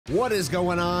What is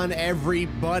going on,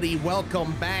 everybody?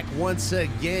 Welcome back once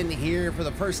again here for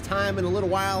the first time in a little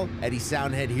while. Eddie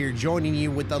Soundhead here, joining you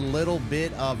with a little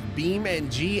bit of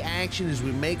BeamNG action as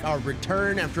we make our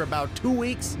return after about 2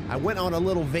 weeks. I went on a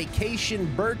little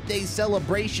vacation birthday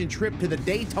celebration trip to the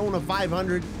Daytona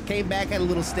 500, came back, had a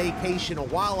little staycation,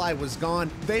 and while I was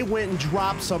gone, they went and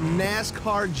dropped some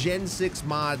NASCAR Gen 6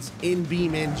 mods in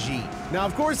BeamNG. Now,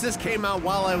 of course, this came out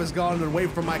while I was gone and away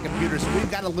from my computer, so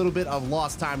we've got a little bit of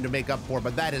lost time to make up for,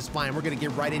 but that is fine. We're gonna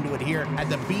get right into it here at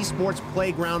the B Sports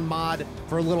Playground mod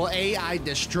for a little AI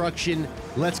destruction.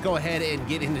 Let's go ahead and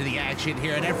get into the action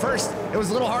here. And at first, it was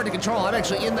a little hard to control. I'm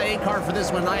actually in the A car for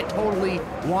this one. I totally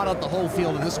wad up the whole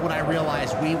field, and this is when I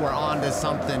realized we were onto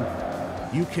something.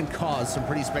 You can cause some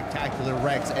pretty spectacular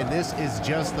wrecks, and this is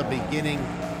just the beginning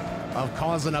of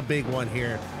causing a big one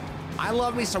here. I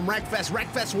love me some Wreckfest.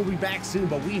 Wreckfest will be back soon,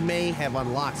 but we may have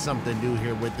unlocked something new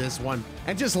here with this one.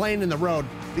 And just laying in the road,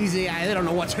 these AI, they don't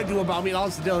know what to do about me. All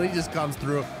it's doing, he just comes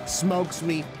through, smokes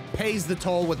me, pays the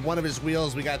toll with one of his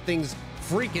wheels. We got things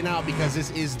freaking out because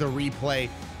this is the replay.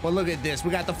 But look at this.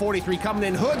 We got the 43 coming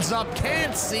in, hoods up,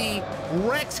 can't see,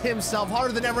 wrecks himself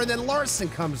harder than ever, and then Larson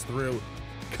comes through,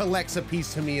 collects a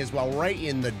piece to me as well, right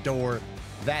in the door.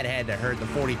 That had to hurt. The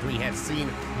 43 has seen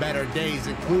better days,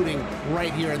 including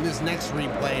right here in this next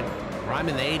replay, where I'm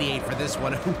in the 88 for this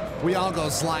one. We all go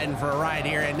sliding for a ride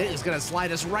here, and it is going to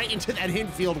slide us right into that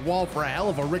infield wall for a hell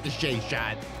of a ricochet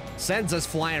shot. Sends us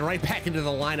flying right back into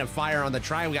the line of fire on the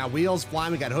track. We got wheels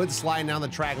flying, we got hoods sliding down the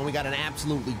track, and we got an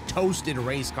absolutely toasted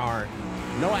race car.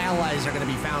 No allies are going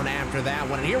to be found after that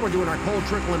one. And here we're doing our cold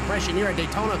trickle impression here at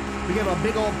Daytona. We give a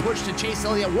big old push to Chase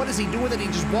Elliott. What does he do with it? He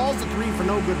just walls the 3 for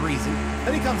no good reason.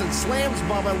 Then he comes and slams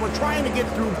Bubba. We're trying to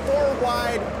get through 4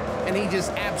 wide, and he just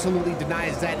absolutely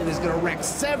denies that and is going to wreck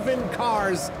 7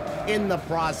 cars in the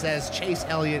process. Chase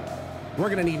Elliott, we're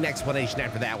going to need an explanation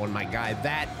after that one, my guy.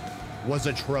 That was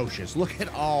atrocious. Look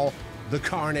at all the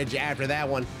carnage after that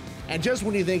one. And just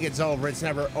when you think it's over, it's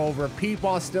never over.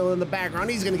 Peepaw's still in the background.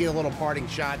 He's going to get a little parting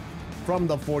shot from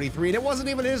the 43. And it wasn't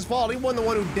even his fault. He wasn't the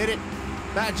one who did it.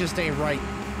 That just ain't right.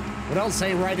 What else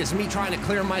ain't right is me trying to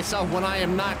clear myself when I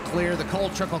am not clear. The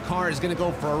cold trickle car is going to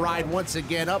go for a ride once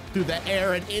again up through the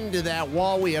air and into that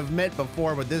wall we have met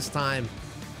before. But this time,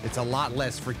 it's a lot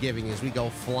less forgiving as we go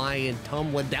flying,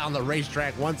 tumbling down the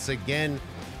racetrack once again.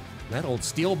 That old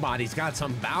steel body's got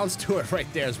some bounce to it right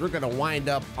there as we're going to wind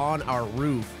up on our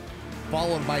roof.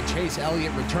 Followed by Chase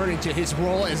Elliott returning to his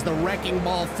role as the wrecking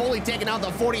ball, fully taking out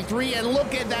the 43, and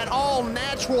look at that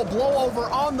all-natural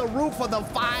blowover on the roof of the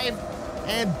 5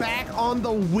 and back on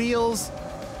the wheels.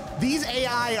 These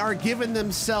AI are giving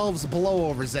themselves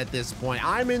blowovers at this point.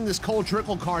 I'm in this cold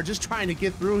trickle car just trying to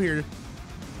get through here,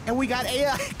 and we got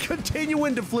AI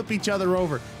continuing to flip each other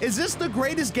over. Is this the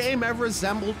greatest game ever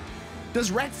assembled? Does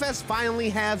Wreckfest finally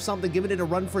have something giving it a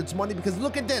run for its money? Because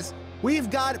look at this. We've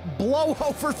got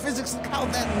blowover physics. Look how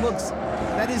that looks.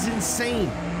 That is insane.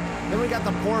 Then we got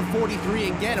the poor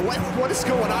 43 again. What is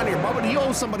going on here, Bubba? Do you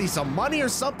owe somebody some money or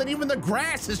something? Even the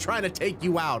grass is trying to take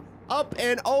you out. Up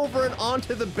and over and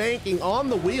onto the banking on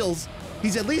the wheels.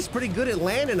 He's at least pretty good at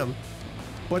landing them.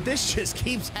 But this just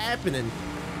keeps happening.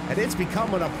 And it's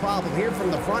becoming a problem here from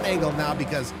the front angle now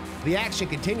because the action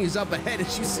continues up ahead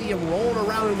as you see him rolling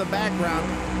around in the background.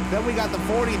 Then we got the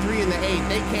 43 and the 8.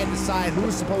 They can't decide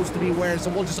who's supposed to be where,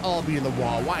 so we'll just all be in the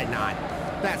wall. Why not?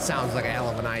 That sounds like a hell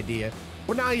of an idea.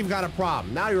 Well, now you've got a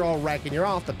problem. Now you're all wrecking. You're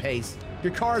off the pace.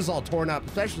 Your car's all torn up,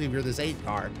 especially if you're this 8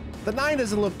 car. The 9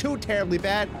 doesn't look too terribly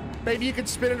bad. Maybe you could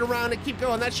spin it around and keep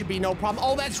going. That should be no problem.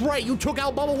 Oh, that's right. You took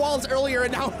out Bubba Wallace earlier,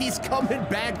 and now he's coming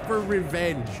back for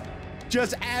revenge.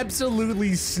 Just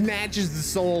absolutely snatches the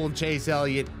soul of Chase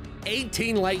Elliott.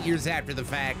 18 light years after the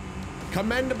fact.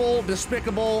 Commendable,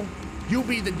 despicable, you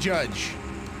be the judge.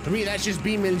 To me, that's just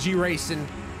BeamNG racing.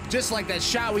 Just like that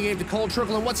shot we gave to Cold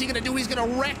Trickle, and what's he gonna do? He's gonna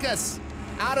wreck us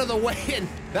out of the way, and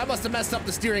that must have messed up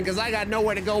the steering because I got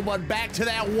nowhere to go but back to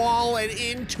that wall and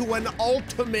into an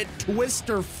ultimate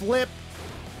twister flip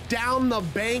down the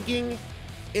banking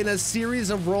in a series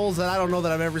of rolls that I don't know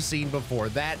that I've ever seen before.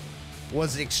 That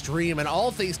was extreme, and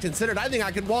all things considered, I think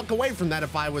I could walk away from that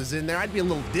if I was in there. I'd be a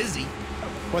little dizzy.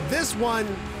 But this one,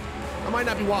 I might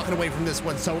not be walking away from this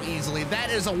one so easily. That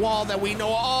is a wall that we know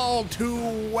all too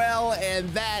well, and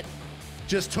that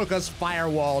just took us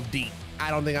firewall deep. I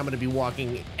don't think I'm going to be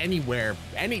walking anywhere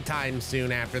anytime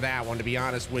soon after that one, to be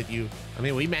honest with you. I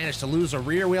mean, we managed to lose a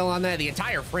rear wheel on that. The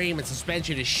entire frame and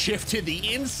suspension is shifted.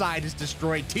 The inside is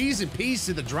destroyed. T's and P's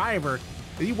to the driver.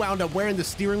 He wound up wearing the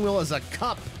steering wheel as a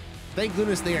cup. Thank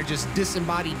goodness they are just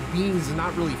disembodied beings and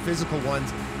not really physical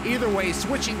ones. Either way,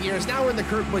 switching gears, now we're in the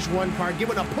Kurt Busch 1 car,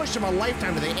 giving a push of a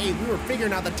lifetime to the 8. We were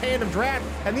figuring out the tandem draft,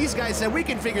 and these guys said we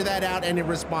can figure that out, and in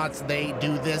response, they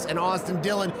do this. And Austin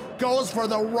Dillon goes for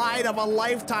the ride of a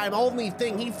lifetime. Only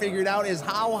thing he figured out is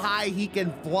how high he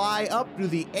can fly up through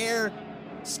the air,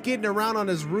 skidding around on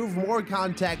his roof, more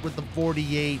contact with the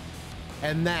 48,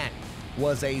 and that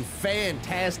was a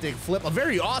fantastic flip, a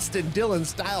very Austin Dillon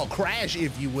style crash,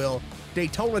 if you will.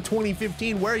 Daytona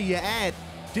 2015, where you at?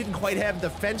 Didn't quite have the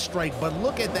fence strike, but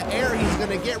look at the air he's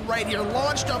gonna get right here,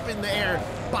 launched up in the air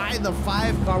by the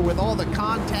 5 car with all the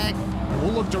contact.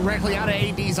 We'll look directly out of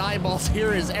AD's eyeballs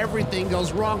here as everything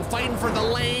goes wrong, fighting for the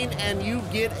lane, and you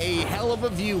get a hell of a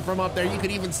view from up there. You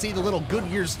could even see the little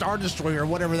Goodyear Star Destroyer, or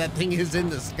whatever that thing is in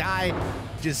the sky,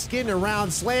 just skidding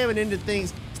around, slamming into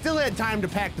things. Still had time to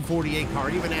pack the 48 car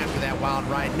even after that wild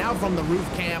ride. Now from the roof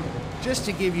cam, just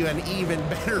to give you an even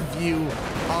better view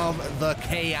of the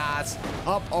chaos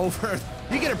up over.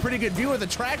 You get a pretty good view of the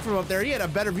track from up there. You had a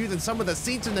better view than some of the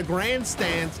seats in the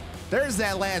grandstands. There's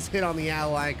that last hit on the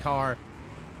Ally car.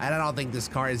 And I don't think this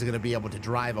car is gonna be able to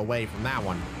drive away from that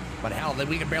one. But hell, then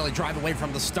we can barely drive away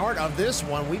from the start of this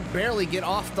one. We barely get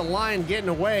off the line getting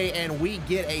away, and we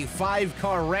get a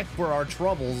 5-car wreck for our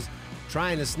troubles,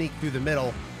 trying to sneak through the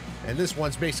middle. And this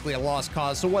one's basically a lost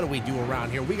cause. So what do we do around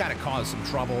here? We got to cause some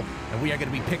trouble, and we are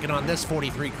going to be picking on this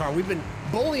 43 car. We've been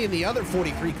bullying the other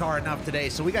 43 car enough today,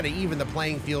 so we got to even the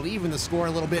playing field, even the score a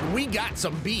little bit. And we got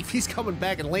some beef. He's coming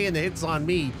back and laying the hits on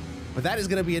me, but that is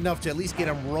going to be enough to at least get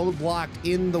him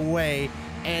roadblocked in the way.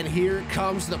 And here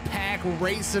comes the pack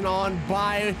racing on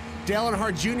by. Dale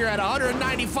Earnhardt Jr. at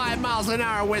 195 miles an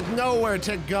hour with nowhere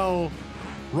to go,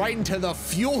 right into the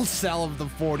fuel cell of the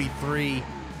 43.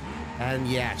 And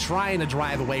yeah, trying to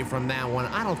drive away from that one,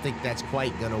 I don't think that's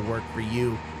quite gonna work for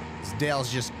you.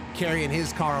 Dale's just carrying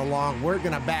his car along. We're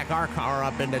gonna back our car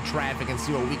up into traffic and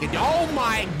see what we can do. Oh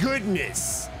my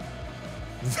goodness!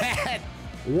 That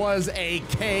was a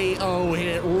KO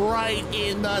hit right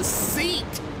in the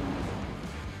seat.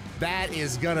 That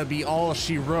is gonna be all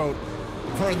she wrote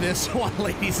for this one,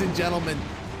 ladies and gentlemen.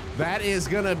 That is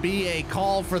gonna be a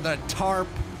call for the tarp.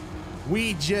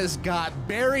 We just got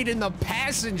buried in the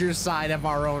passenger side of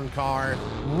our own car,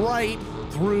 right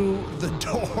through the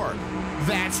door.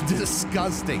 That's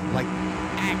disgusting, like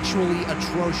actually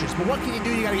atrocious. But what can you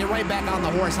do? You gotta get right back on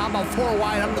the horse. How about 4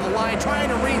 wide under the line, trying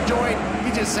to rejoin?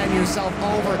 You just send yourself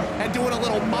over and doing a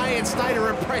little Maya Snyder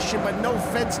impression, but no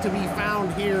fence to be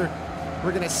found here.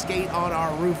 We're gonna skate on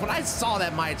our roof. When I saw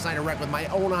that Maya Snyder wreck with my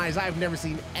own eyes, I've never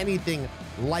seen anything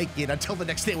like it until the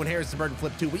next day when Harrison Burton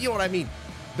flipped too. But you know what I mean?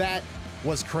 That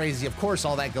was crazy. Of course,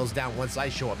 all that goes down once I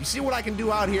show up. You see what I can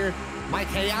do out here? My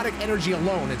chaotic energy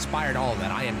alone inspired all of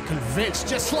that. I am convinced,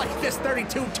 just like this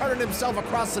 32 turning himself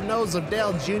across the nose of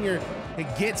Dale Jr.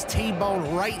 It gets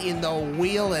T-boned right in the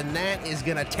wheel, and that is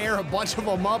gonna tear a bunch of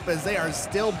them up as they are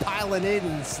still piling in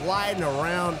and sliding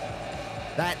around.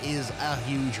 That is a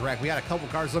huge wreck. We got a couple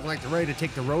cars looking like they're ready to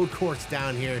take the road course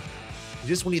down here.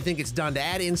 Just when you think it's done, to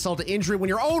add insult to injury, when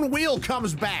your own wheel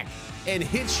comes back and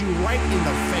hits you right in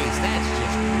the face, that's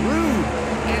just rude.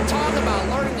 And talk about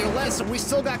learning your lesson. We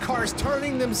still got cars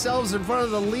turning themselves in front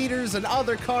of the leaders and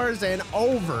other cars and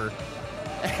over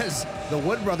as the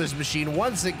Wood Brothers machine,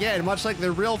 once again, much like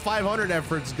the real 500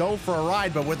 efforts, go for a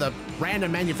ride, but with a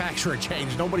random manufacturer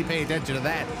change. Nobody pay attention to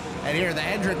that. And here, the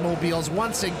Hendrick mobiles,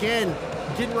 once again,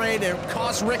 getting ready to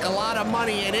cost Rick a lot of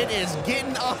money, and it is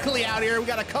getting ugly out here. We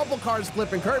got a couple cars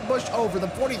flipping. Kurt Busch over the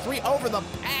 43, over the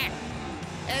pack,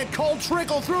 and Cole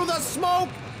Trickle through the smoke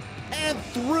and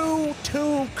through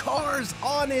 2 cars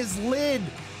on his lid.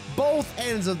 Both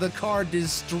ends of the car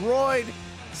destroyed,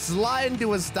 sliding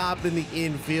to a stop in the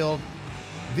infield.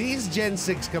 These Gen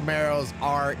 6 Camaros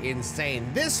are insane.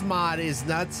 This mod is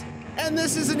nuts. And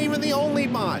this isn't even the only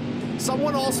mod.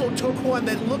 Someone also took one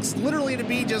that looks literally to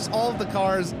be just all of the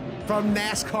cars from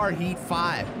NASCAR Heat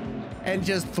 5 and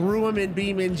just threw them in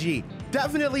BeamNG.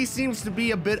 Definitely seems to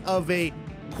be a bit of a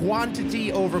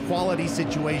quantity over quality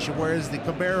situation, whereas the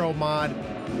Camaro mod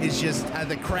is just,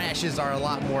 the crashes are a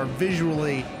lot more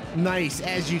visually nice.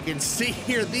 As you can see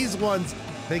here, these ones,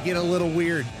 they get a little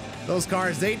weird. Those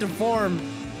cars, they deform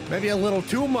maybe a little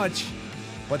too much,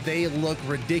 but they look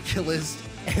ridiculous.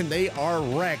 And they are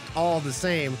wrecked all the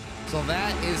same. So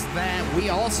that is that. We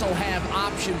also have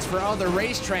options for other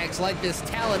racetracks like this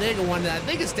Talladega one that I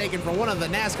think is taken from one of the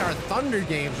NASCAR Thunder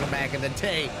games from back in the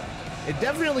day. It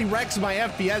definitely wrecks my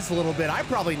FPS a little bit. I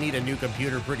probably need a new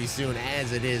computer pretty soon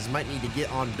as it is. Might need to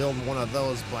get on building one of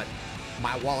those, but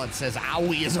my wallet says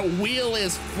owie as a wheel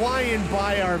is flying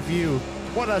by our view.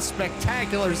 what a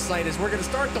spectacular sight is. We're going to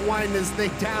start to wind this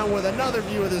thing down with another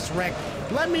view of this wreck.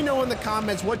 Let me know in the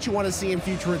comments what you want to see in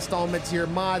future installments here.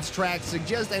 Mods, tracks,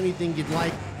 suggest anything you'd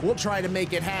like. We'll try to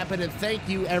make it happen, and thank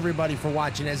you everybody for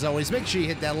watching. As always, make sure you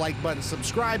hit that like button,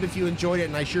 subscribe if you enjoyed it,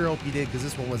 and I sure hope you did, because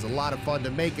this one was a lot of fun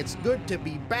to make. It's good to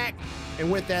be back.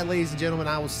 And with that, ladies and gentlemen,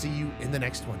 I will see you in the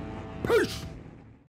next one. Peace!